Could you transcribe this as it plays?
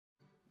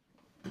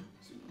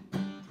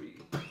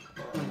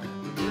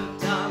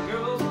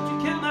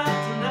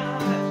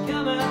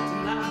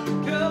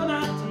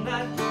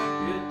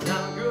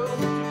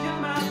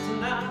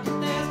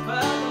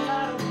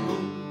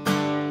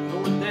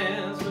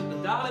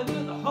dolly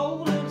with a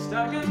hole in the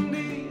stocking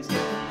knees, get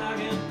the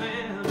knocking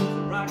man with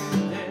the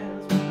rocking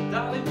dance. With the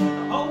dolly with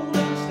a hole in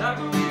the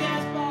stocking, we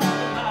dance by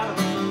the light of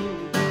the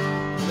moon.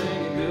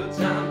 Singing good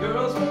time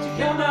girls, won't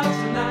you come out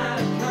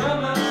tonight?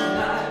 Come out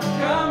tonight,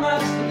 come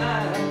out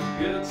tonight.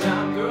 Good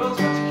time girls,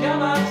 won't you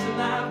come out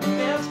tonight? We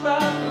dance by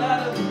the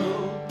light of the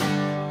moon.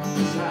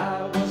 As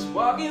I was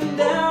walking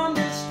down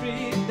the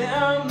street,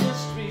 down the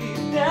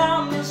street,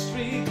 down the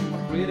street,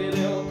 a pretty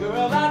little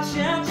girl I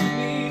chanced to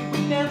meet.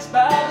 We danced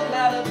by the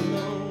light of the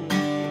moon.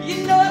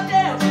 You know I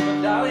danced with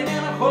my darling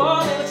in a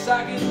hole in the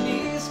stocking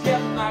knees,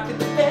 kept knocking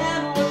the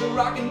band was a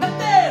rocking the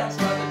dance.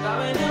 By the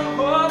darling in a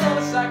hole in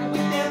the stocking, we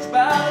danced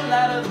by the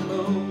light of the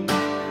moon.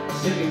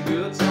 Singing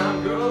good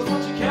time girls,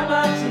 won't you come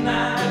out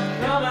tonight?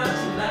 Come out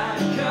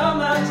tonight,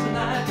 come out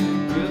tonight.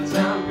 Good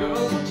time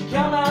girls, won't you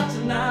come out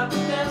tonight? We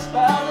dance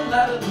by the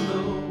light of the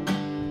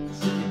moon.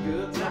 Singing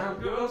good time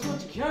girls,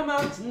 won't you come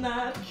out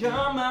tonight?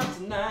 Come out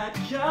tonight,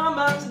 come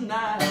out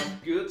tonight.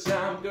 Good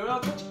time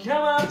girls, won't you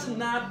come out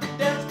tonight? We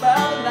dance by